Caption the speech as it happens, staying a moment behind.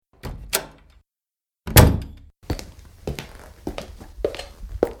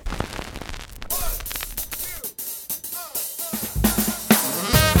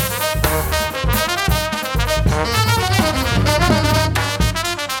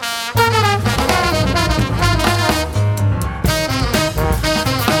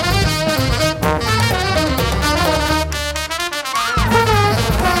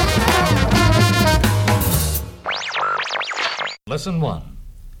Lesson 1.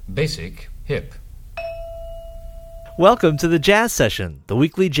 Basic Hip. Welcome to the Jazz Session, the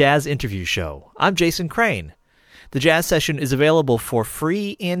weekly jazz interview show. I'm Jason Crane. The Jazz Session is available for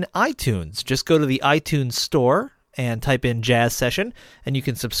free in iTunes. Just go to the iTunes store and type in Jazz Session, and you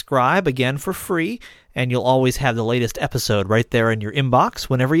can subscribe again for free, and you'll always have the latest episode right there in your inbox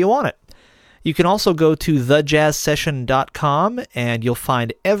whenever you want it. You can also go to thejazzsession.com, and you'll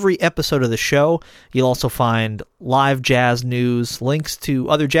find every episode of the show. You'll also find live jazz news, links to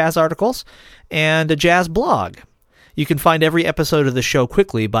other jazz articles, and a jazz blog. You can find every episode of the show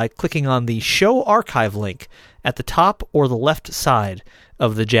quickly by clicking on the show archive link at the top or the left side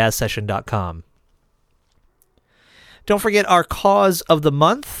of thejazzsession.com. Don't forget our cause of the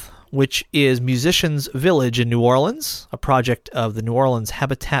month, which is Musicians Village in New Orleans, a project of the New Orleans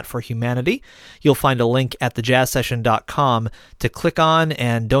Habitat for Humanity. You'll find a link at thejazzsession.com to click on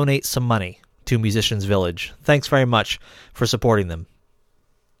and donate some money to Musicians Village. Thanks very much for supporting them.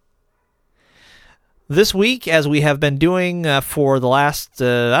 This week, as we have been doing for the last,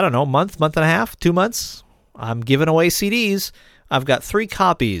 month and a half, 2 months, I'm giving away CDs. I've got 3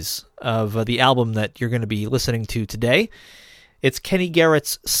 copies of the album that you're going to be listening to today. It's Kenny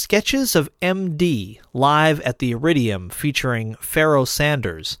Garrett's Sketches of MD, live at the Iridium, featuring Pharoah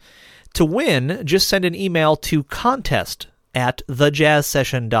Sanders. To win, just send an email to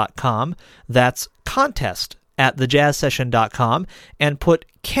contest@thejazzsession.com. That's contest@thejazzsession.com, and put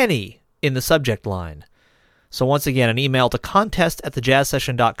Kenny in the subject line. So once again, an email to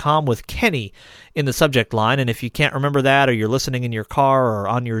contest@thejazzsession.com with Kenny in the subject line. And if you can't remember that, or you're listening in your car or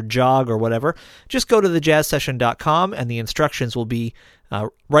on your jog or whatever, just go to thejazzsession.com and the instructions will be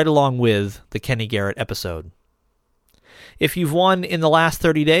right along with the Kenny Garrett episode. If you've won in the last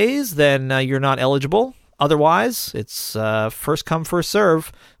 30 days, then you're not eligible. Otherwise, it's first come, first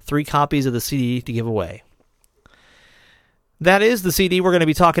serve, 3 copies of the CD to give away. That is the CD we're going to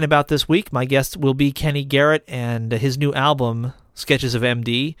be talking about this week. My guest will be Kenny Garrett, and his new album, Sketches of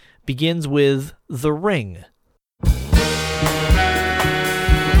MD, begins with The Ring.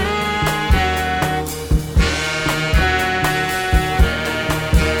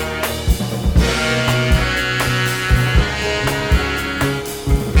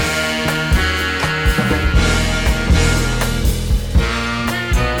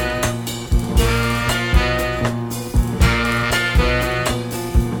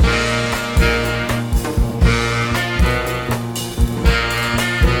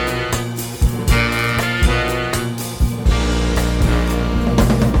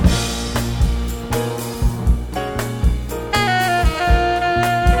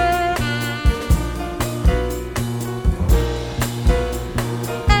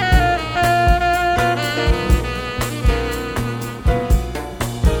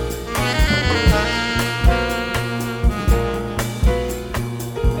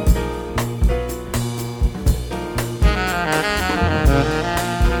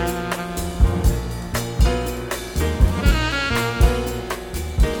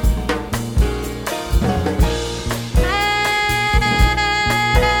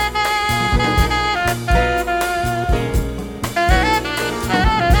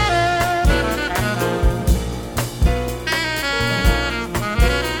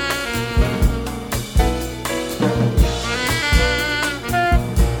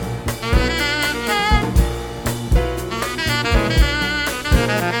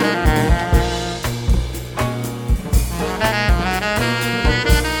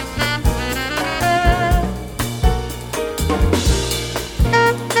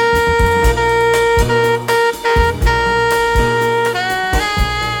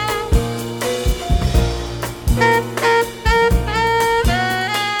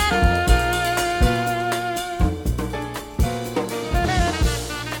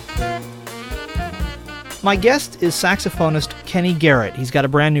 My guest is saxophonist Kenny Garrett. He's got a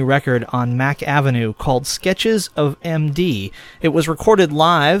brand new record on Mack Avenue called Sketches of MD. It was recorded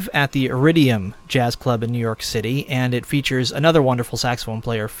live at the Iridium Jazz Club in New York City, and it features another wonderful saxophone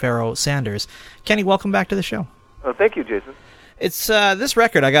player, Pharoah Sanders. Kenny, welcome back to the show. Thank you, Jason. It's this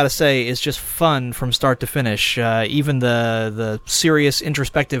record, I gotta say, is just fun from start to finish. Even the serious,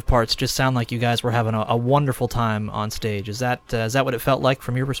 introspective parts just sound like you guys were having a wonderful time on stage. Is that what it felt like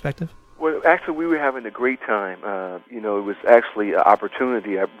from your perspective? Well, actually, we were having a great time. It was actually an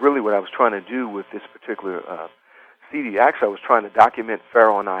opportunity. Really, what I was trying to do with this particular CD, actually, I was trying to document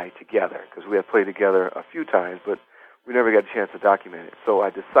Pharoah and I together, because we had played together a few times, but we never got a chance to document it. So I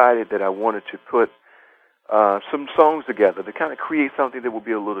decided that I wanted to put some songs together to kind of create something that would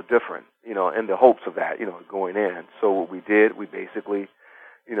be a little different, in the hopes of that, going in. So what we did, we basically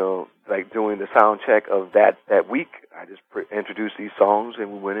like doing the sound check of that week, I just introduced these songs,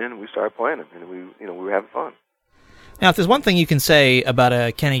 and we went in and we started playing them, and we were having fun. Now, if there's one thing you can say about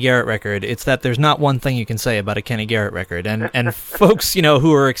a Kenny Garrett record, it's that there's not one thing you can say about a Kenny Garrett record. And folks,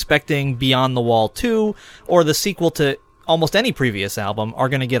 who are expecting Beyond the Wall 2 or the sequel to almost any previous album are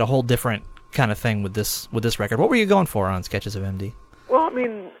going to get a whole different kind of thing with this record. What were you going for on Sketches of MD? Well,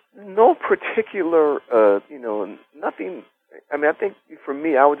 no particular, nothing. I think for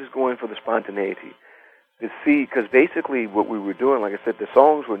me, I was just going for the spontaneity to see, because basically what we were doing, like I said, the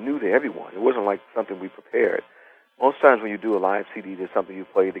songs were new to everyone. It wasn't like something we prepared. Most times when you do a live CD, there's something you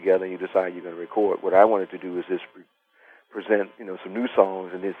play together and you decide you're going to record. What I wanted to do is just present, some new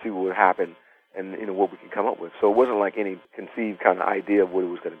songs and then see what would happen and, what we can come up with. So it wasn't like any conceived kind of idea of what it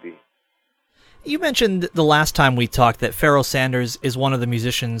was going to be. You mentioned the last time we talked that Pharoah Sanders is one of the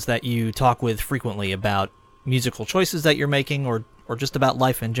musicians that you talk with frequently about musical choices that you're making or just about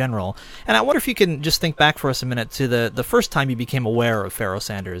life in general. And I wonder if you can just think back for us a minute to the first time you became aware of Pharoah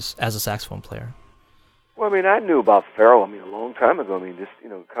Sanders as a saxophone player. Well, I knew about Pharoah, a long time ago. Just,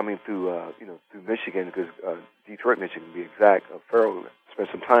 coming through Michigan, because Detroit, Michigan, to be exact, Pharoah spent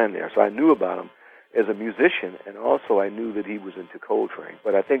some time there. So I knew about him as a musician, and also I knew that he was into Coltrane.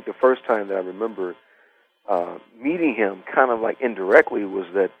 But I think the first time that I remember meeting him kind of like indirectly was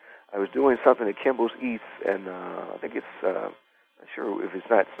that I was doing something at Kimball's East, and I think it's, not sure if it's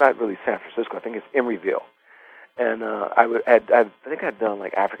not really San Francisco, I think it's Emeryville. And I think I'd done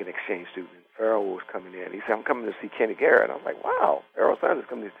like African exchange student. Pharoah was coming in. He said, "I'm coming to see Kenny Garrett." And I was like, "Wow, Pharoah Sanders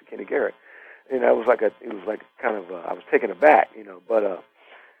coming to see Kenny Garrett." And I was like, I was taken aback, But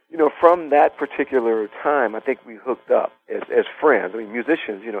from that particular time, I think we hooked up as friends.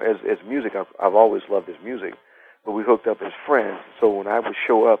 Musicians, as music, I've always loved his music, but we hooked up as friends. So when I would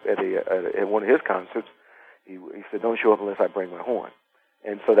show up at one of his concerts, he said, "Don't show up unless I bring my horn."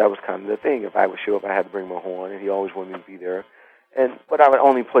 And so that was kind of the thing. If I would show up, I had to bring my horn, and he always wanted me to be there. But I would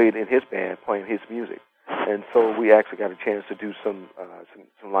only play it in his band, playing his music. And so we actually got a chance to do some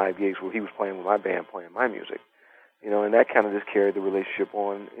live gigs where he was playing with my band, playing my music. And that kind of just carried the relationship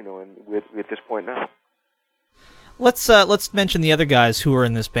on, and we're at this point now. Let's mention the other guys who are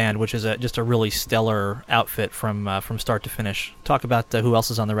in this band, which is just a really stellar outfit from start to finish. Talk about who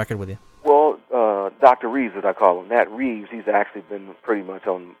else is on the record with you. Well, Dr. Reeves, as I call him, Nat Reeves, he's actually been pretty much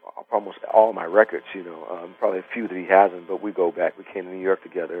on almost all my records, probably a few that he hasn't, but we go back. We came to New York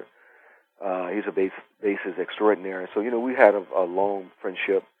together. He's a bassist extraordinary. So, we had a long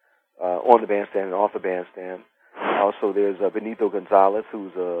friendship on the bandstand and off the bandstand. Also, there's Benito Gonzalez,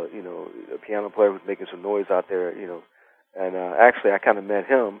 who's a piano player who's making some noise out there, And actually, I kind of met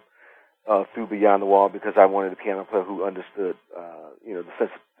him through Beyond the Wall because I wanted a piano player who understood,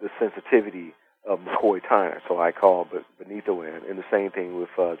 the sensitivity of McCoy Tyner. So I called Benito in. And the same thing with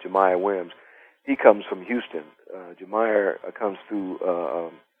Jemiah Williams. He comes from Houston. Jemiah comes through,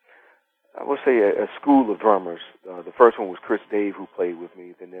 I would say, a school of drummers. The first one was Chris Dave, who played with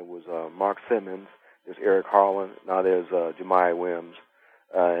me. Then there was Mark Simmons. There's Eric Harlan. Now there's Jemiah Williams.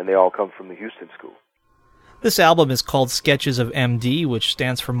 And they all come from the Houston school. This album is called Sketches of MD, which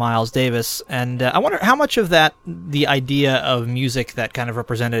stands for Miles Davis, and I wonder how much of that, the idea of music that kind of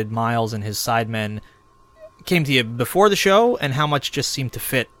represented Miles and his sidemen, came to you before the show, and how much just seemed to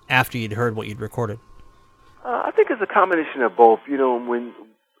fit after you'd heard what you'd recorded? I think it's a combination of both.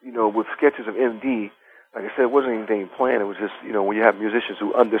 With Sketches of MD, like I said, it wasn't anything planned. It was just, when you have musicians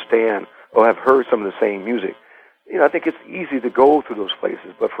who understand or have heard some of the same music, I think it's easy to go through those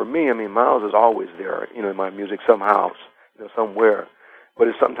places. But for me, Miles is always there, in my music somehow, somewhere. But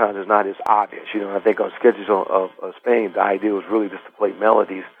sometimes it's not as obvious. I think on Sketches of Spain, the idea was really just to play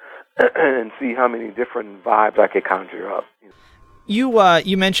melodies and see how many different vibes I could conjure up.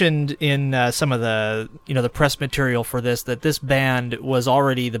 You mentioned in some of the the press material for this that this band was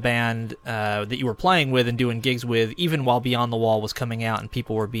already the band that you were playing with and doing gigs with even while Beyond the Wall was coming out and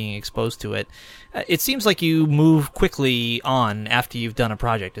people were being exposed to it. It seems like you move quickly on after you've done a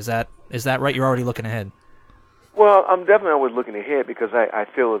project. Is that right? You're already looking ahead. Well, I'm definitely always looking ahead because I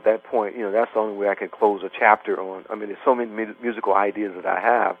feel at that point that's the only way I can close a chapter on. There's so many musical ideas that I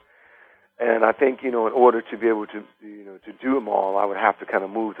have. And I think, in order to be able to, to do them all, I would have to kind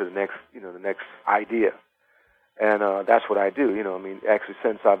of move to the next idea. And that's what I do, actually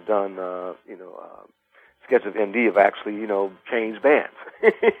since I've done, Sketches of MD, I've actually, changed bands.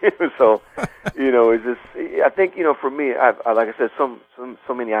 So, it's just, I think, for me, I like I said,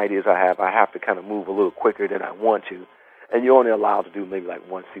 so many ideas I have to kind of move a little quicker than I want to. And you're only allowed to do maybe like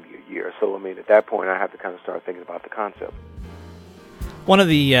one CD a year. So, at that point, I have to kind of start thinking about the concept. One of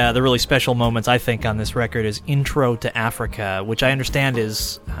the really special moments, I think, on this record is Intro to Africa, which I understand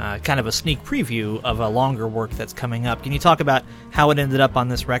is kind of a sneak preview of a longer work that's coming up. Can you talk about how it ended up on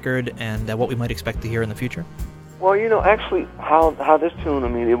this record and what we might expect to hear in the future? Well, actually, how this tune,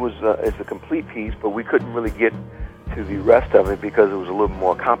 it's a complete piece, but we couldn't really get to the rest of it because it was a little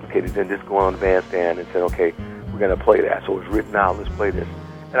more complicated than just going on the bandstand and saying, okay, we're going to play that. So it was written out, let's play this.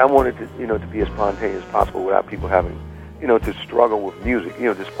 And I wanted to, to be as spontaneous as possible without people having to struggle with music,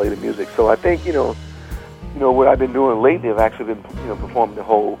 just play the music. So I think, what I've been doing lately, I've actually been, performing the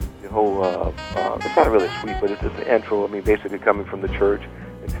whole, it's not really a suite, but it's just the intro. Basically coming from the church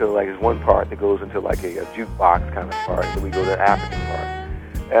until, there's one part that goes into, a jukebox kind of part, and then we go to the African part.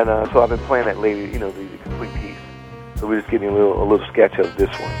 And so I've been playing that lately, the complete piece. So we're just getting a little sketch of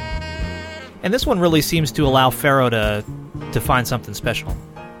this one. And this one really seems to allow Pharoah to find something special.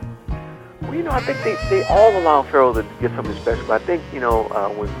 Well, I think they all allow Pharoah to get something special. But I think,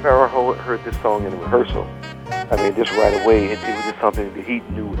 when Pharoah heard this song in the rehearsal, just right away, it was just something that he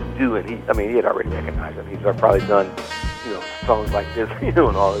knew to do. And he had already recognized it. He's probably done, songs like this, and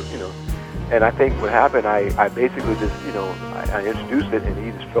all this, And I think what happened, I basically just, I introduced it, and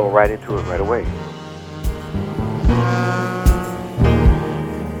he just fell right into it right away.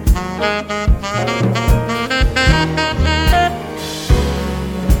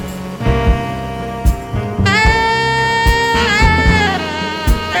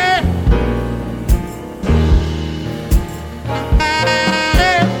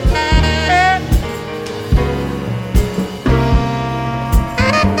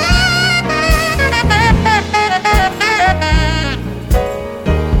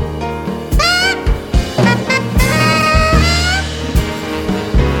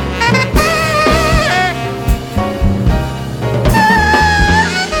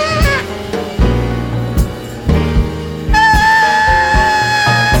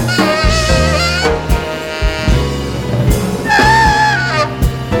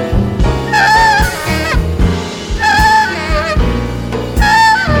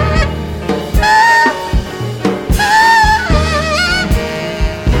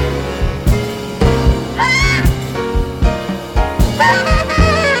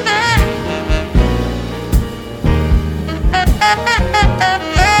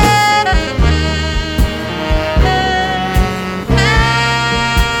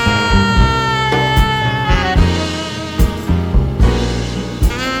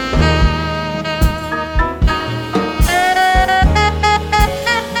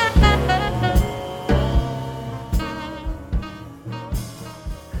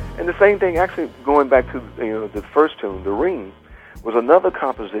 Same thing, actually, going back to the first tune, The Ring, was another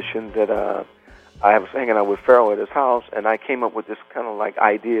composition that I was hanging out with Pharoah at his house, and I came up with this kind of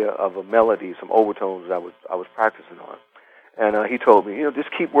idea of a melody, some overtones that I was practicing on. And he told me,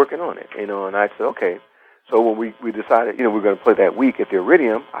 just keep working on it, and I said, okay. So when we decided, we're going to play that week at the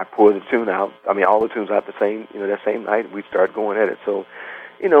Iridium, I poured the tune out, all the tunes out the same, that same night, we started going at it. So,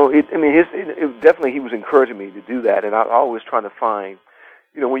 definitely he was encouraging me to do that, and I always trying to find,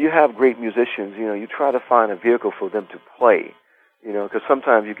 when you have great musicians, you try to find a vehicle for them to play, because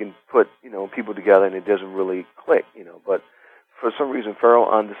sometimes you can put, people together and it doesn't really click, but for some reason Pharoah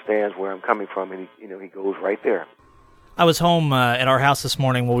understands where I'm coming from, and he goes right there. I was home at our house this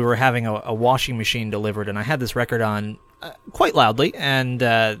morning while we were having a washing machine delivered, and I had this record on quite loudly, and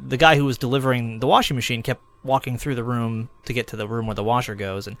the guy who was delivering the washing machine kept walking through the room to get to the room where the washer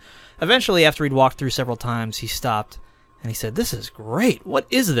goes, and eventually, after he'd walked through several times, he stopped. And he said, "This is great. What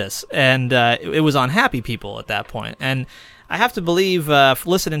is this?" And it was on Happy People at that point. And I have to believe,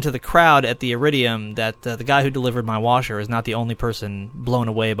 listening to the crowd at the Iridium, that the guy who delivered my washer is not the only person blown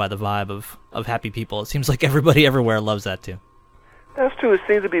away by the vibe of Happy People. It seems like everybody everywhere loves that too. That's true. It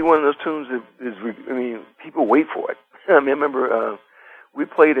seems to be one of those tunes that is, people wait for it. I remember we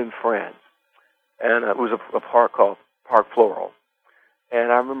played in France, and it was a park called Park Floral. And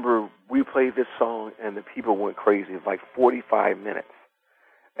I remember we played this song, and the people went crazy. It was 45 minutes.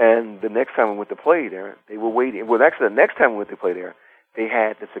 And the next time we went to play there, they were waiting. Well, actually, the next time we went to play there, they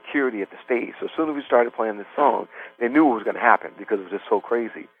had the security at the stage. So as soon as we started playing this song, they knew what was going to happen because it was just so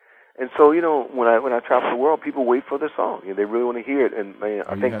crazy. And so, when I travel the world, people wait for the song. They really want to hear it. And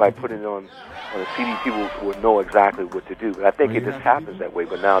I think by putting it on a CD, people would know exactly what to do. But I think it just happens that way.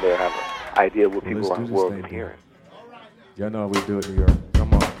 But now they have an idea of what people around the world can hear. Y'all know how we do it in New York.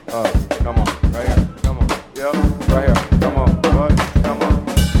 Come on. Come on. Right here. Come on. Yep. Right here. Come on. What? Come on.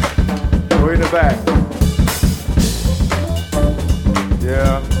 We're in the back.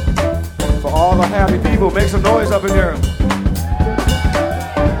 Yeah. For all the happy people, make some noise up in here.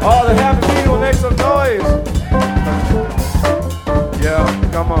 All the happy people, make some noise. Yeah.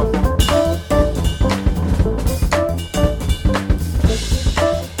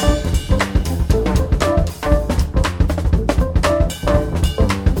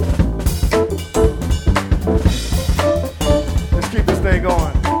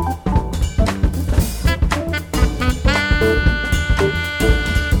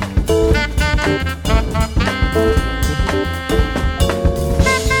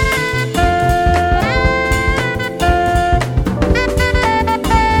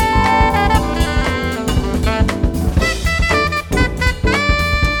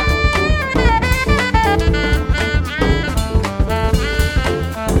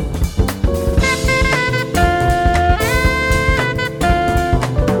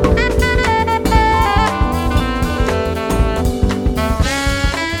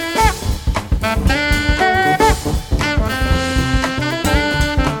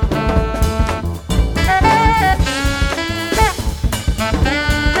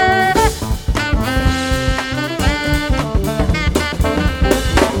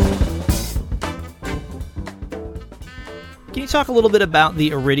 talk a little bit about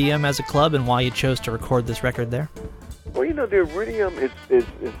the Iridium as a club and why you chose to record this record there? Well, the Iridium is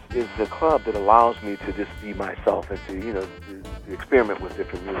a club that allows me to just be myself and to experiment with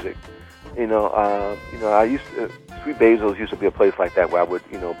different music. I used to, Sweet Basil's used to be a place like that where I would,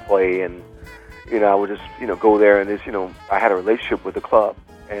 play, and, I would just, go there, and just, I had a relationship with the club,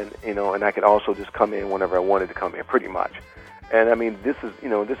 and, and I could also just come in whenever I wanted to come in, pretty much. And I mean, this is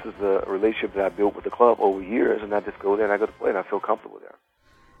the relationship that I built with the club over years, and I just go there and I go to play, and I feel comfortable there.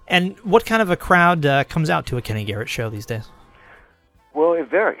 And what kind of a crowd comes out to a Kenny Garrett show these days? Well, it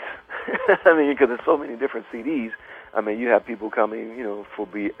varies. I mean, because there's so many different CDs. I mean, you have people coming, for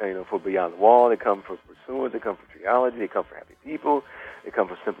Beyond the Wall. They come for Pursuance. They come for Triology. They come for Happy People. They come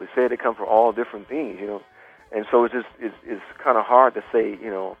for Simply Said. They come for all different things, And so it's kind of hard to say,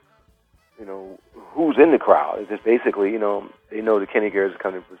 who's in the crowd. It's just basically, they know that Kenny Garrett is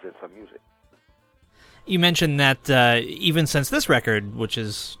coming to present some music. You mentioned that even since this record, which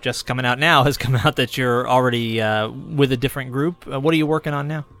is just coming out now, has come out, that you're already with a different group. What are you working on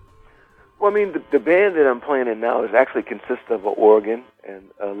now? Well, I mean, the band that I'm playing in now actually consists of an organ and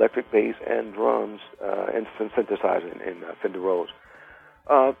electric bass and drums and some synthesizer in Fender Rhodes.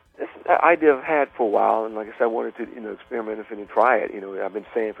 This is an idea I've had for a while, and like I said, I wanted to experiment and try it. I've been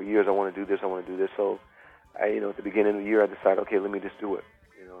saying for years I want to do this, I want to do this. So, at the beginning of the year, I decided, okay, let me just do it.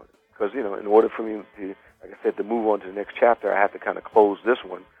 Because, in order for me to, like I said, to move on to the next chapter, I have to kind of close this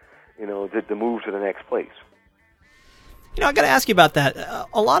one, to move to the next place. I got to ask you about that.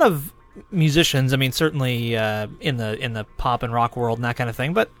 A lot of musicians, I mean, certainly in the pop and rock world and that kind of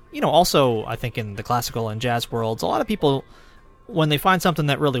thing, but, also I think in the classical and jazz worlds, a lot of people, when they find something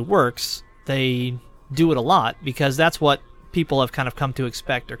that really works, they do it a lot because that's what people have kind of come to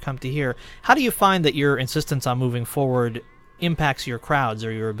expect or come to hear. How do you find that your insistence on moving forward impacts your crowds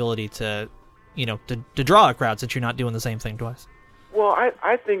or your ability to draw a crowd since you're not doing the same thing twice? Well,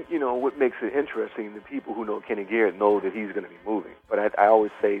 I think, what makes it interesting, the people who know Kenny Garrett know that he's going to be moving. But I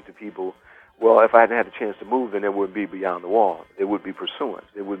always say to people, well, if I hadn't had a chance to move, then there wouldn't be Beyond the Wall. There would be Pursuance.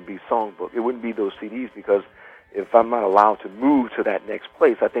 There wouldn't be Songbook. It wouldn't be those CDs because if I'm not allowed to move to that next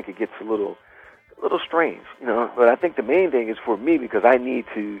place, I think it gets a little strange, But I think the main thing is for me because I need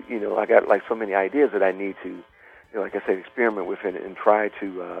to, I got like so many ideas that I need to, like I said, experiment with it and try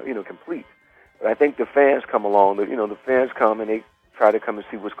to, complete. But I think the fans come along. The fans come and they try to come and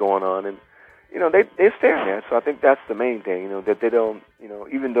see what's going on, and they're staring at it. So I think that's the main thing. That they don't,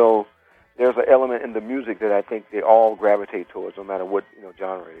 even though there's an element in the music that I think they all gravitate towards, no matter what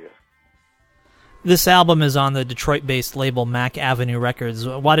genre it is. This album is on the Detroit-based label Mack Avenue Records.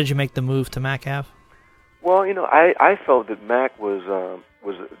 Why did you make the move to Mack Ave? Well, I felt that Mack was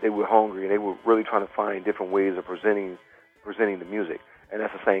they were hungry and they were really trying to find different ways of presenting the music. And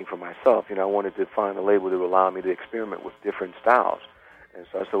that's the same for myself. I wanted to find a label that would allow me to experiment with different styles. And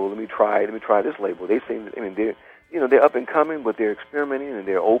so I said, well, let me try this label. They seem, they're up and coming, but they're experimenting and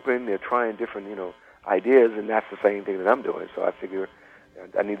they're open. They're trying different, ideas, and that's the same thing that I'm doing. So I figured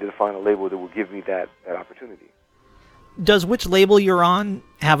I needed to find a label that would give me that opportunity. Does which label you're on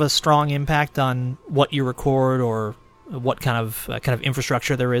have a strong impact on what you record or what kind of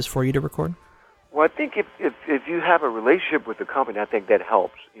infrastructure there is for you to record? Well, I think if you have a relationship with the company, I think that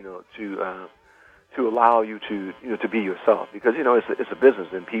helps, to allow you to be yourself because it's a business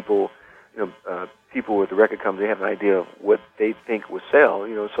and people with the record company, they have an idea of what they think will sell,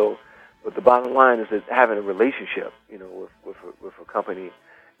 So, but the bottom line is that having a relationship, with a company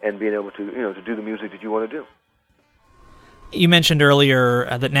and being able to to do the music that you want to do. You mentioned earlier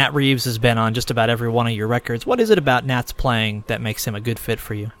that Nat Reeves has been on just about every one of your records. What is it about Nat's playing that makes him a good fit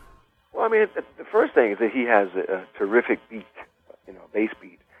for you? Well, I mean, the first thing is that he has a terrific beat, bass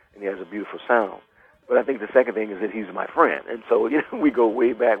beat, and he has a beautiful sound. But I think the second thing is that he's my friend, and so we go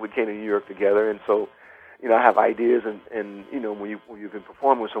way back. We came to New York together, and so I have ideas, and when you've been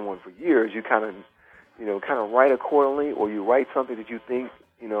performing with someone for years, you kind of write accordingly, or you write something that you think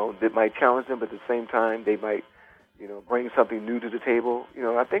that might challenge them, but at the same time they might bring something new to the table.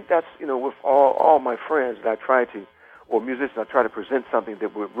 I think that's with all my friends that I try to. Or musicians, I try to present something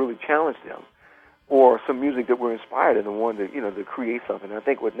that would really challenge them, or some music that we're inspired in and want to, to create something. And I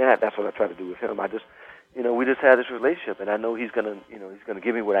think with Nat, that's what I try to do with him. I just, we just had this relationship, and I know he's gonna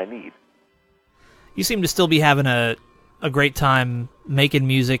give me what I need. You seem to still be having a great time making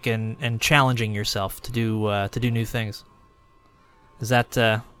music and challenging yourself to do new things. Is that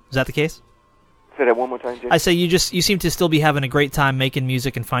the case? Say that one more time, Jay. I say you seem to still be having a great time making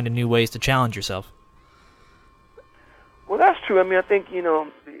music and finding new ways to challenge yourself. Well, that's true. I mean, I think,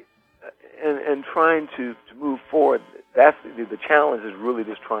 and trying to move forward, that's the challenge is really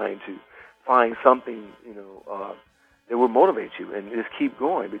just trying to find something, that will motivate you and just keep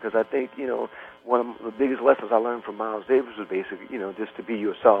going. Because I think, one of the biggest lessons I learned from Miles Davis was basically, just to be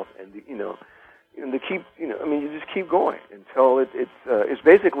yourself and, and to keep, you just keep going until it's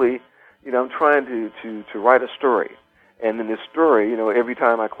basically, I'm trying to write a story. And in this story, every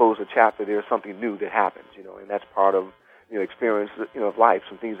time I close a chapter, there's something new that happens, and that's part of, experience, of life,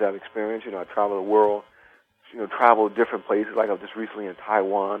 some things I've experienced. I travel the world, travel different places, like I was just recently in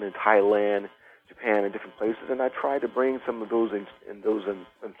Taiwan and Thailand, Japan, and different places, and I try to bring some of those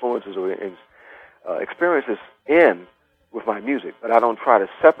influences or experiences in with my music, but I don't try to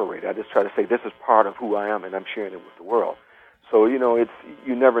separate it. I just try to say this is part of who I am, and I'm sharing it with the world. So, it's,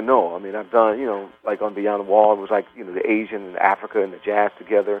 you never know. I mean, I've done, like on Beyond the Wall, it was like, the Asian and Africa and the jazz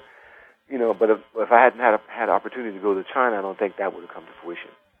together, but if I hadn't had opportunity to go to China, I don't think that would have come to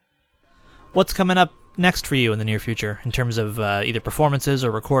fruition. What's coming up next for you in the near future in terms of either performances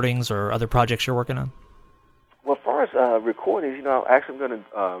or recordings or other projects you're working on? Well, as far as recordings, actually I'm going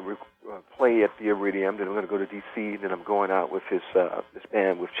to play at the Iridium, then I'm going to go to D.C., then I'm going out with this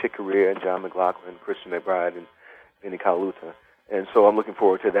band with Chick Corea and John McLaughlin, Christian McBride, and Vinny Colaiuta. And so I'm looking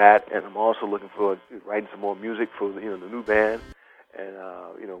forward to that, and I'm also looking forward to writing some more music for the new band, and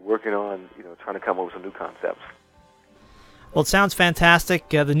working on trying to come up with some new concepts. Well, it sounds fantastic.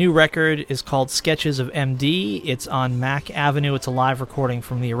 The new record is called Sketches of MD. It's on Mack Avenue. It's a live recording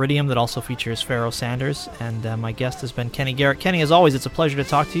from the Iridium that also features Pharoah Sanders, and my guest has been Kenny Garrett. Kenny, as always, it's a pleasure to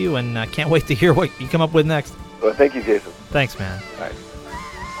talk to you, and can't wait to hear what you come up with next. Well, thank you, Jason. Thanks, man. All right.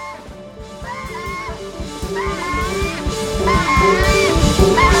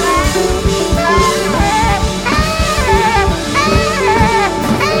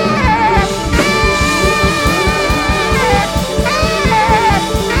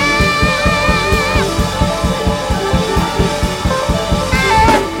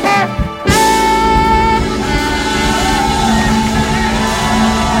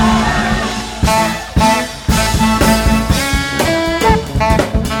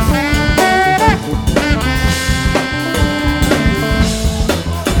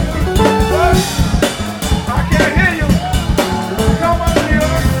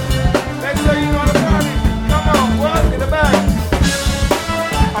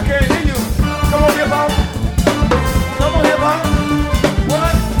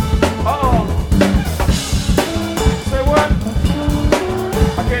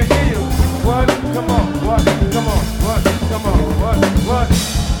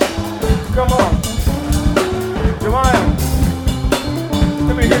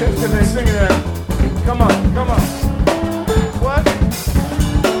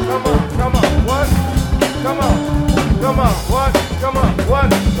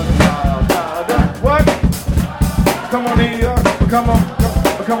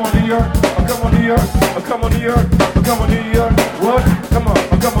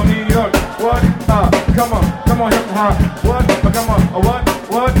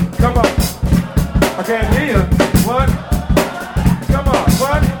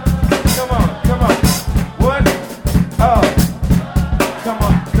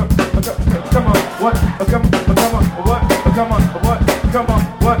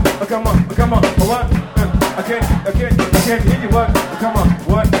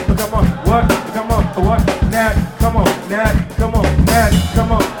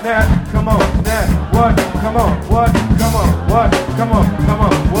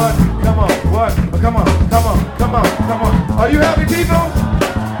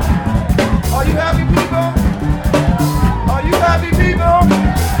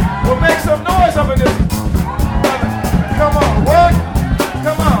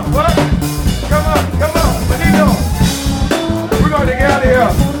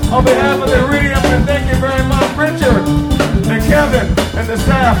 On behalf of the Iridium, and thank you very much, Richard and Kevin and the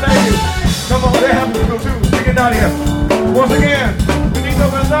staff. Thank you. Come on, they're happy to go too. Let's get out of here. Once again,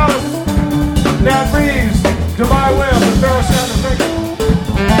 Benito Gonzalez, Nat Reeves, Jemai Williams, and Pharoah Sanders. Thank you.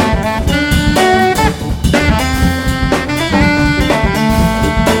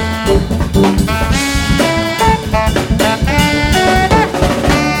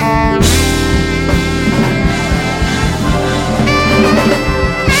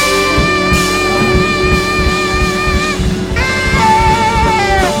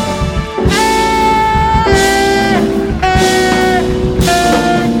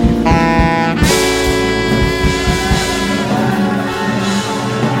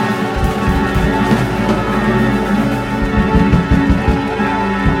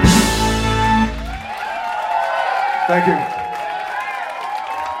 Thank you.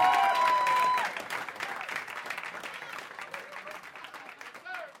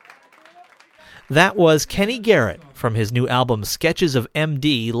 That was Kenny Garrett from his new album Sketches of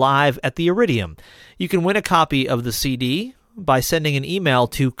MD live at the Iridium. You can win a copy of the CD by sending an email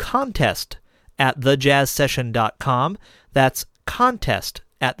to contest@thejazzsession.com. That's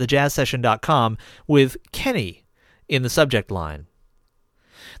contest@thejazzsession.com with Kenny in the subject line.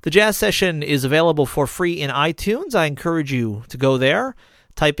 The Jazz Session is available for free in iTunes. I encourage you to go there,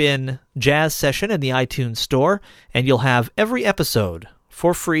 type in Jazz Session in the iTunes store, and you'll have every episode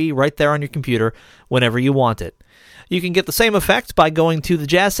for free right there on your computer whenever you want it. You can get the same effect by going to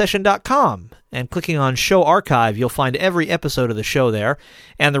thejazzsession.com and clicking on Show Archive. You'll find every episode of the show there,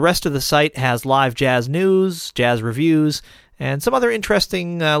 and the rest of the site has live jazz news, jazz reviews, and some other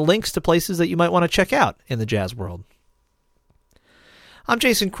interesting links to places that you might want to check out in the jazz world. I'm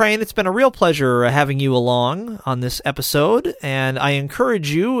Jason Crane. It's been a real pleasure having you along on this episode, and I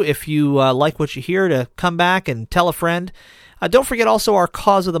encourage you, if you like what you hear, to come back and tell a friend. Don't forget also our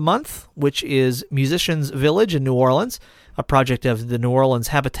cause of the month, which is Musicians Village in New Orleans, a project of the New Orleans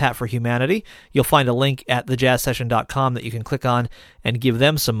Habitat for Humanity. You'll find a link at thejazzsession.com that you can click on and give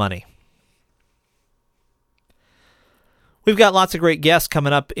them some money. We've got lots of great guests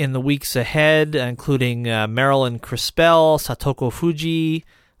coming up in the weeks ahead, including Marilyn Crispell, Satoko Fuji,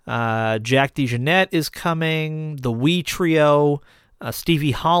 Jack DeJohnette is coming, the Wee Trio, Stevie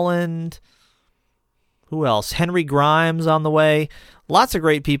Holland, who else? Henry Grimes on the way. Lots of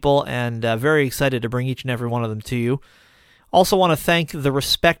great people, and very excited to bring each and every one of them to you. Also want to thank the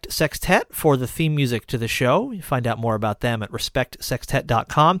Respect Sextet for the theme music to the show. You find out more about them at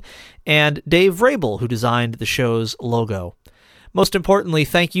respectsextet.com. And Dave Vrabel, who designed the show's logo. Most importantly,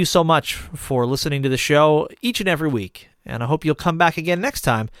 thank you so much for listening to the show each and every week. And I hope you'll come back again next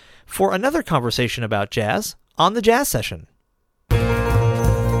time for another conversation about jazz on the Jazz Session.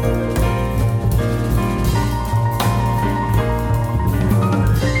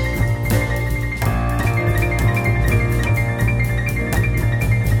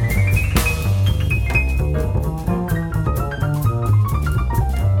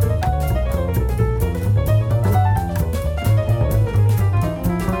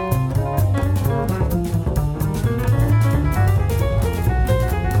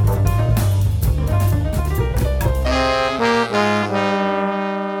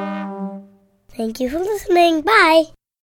 Thank you for listening. Bye.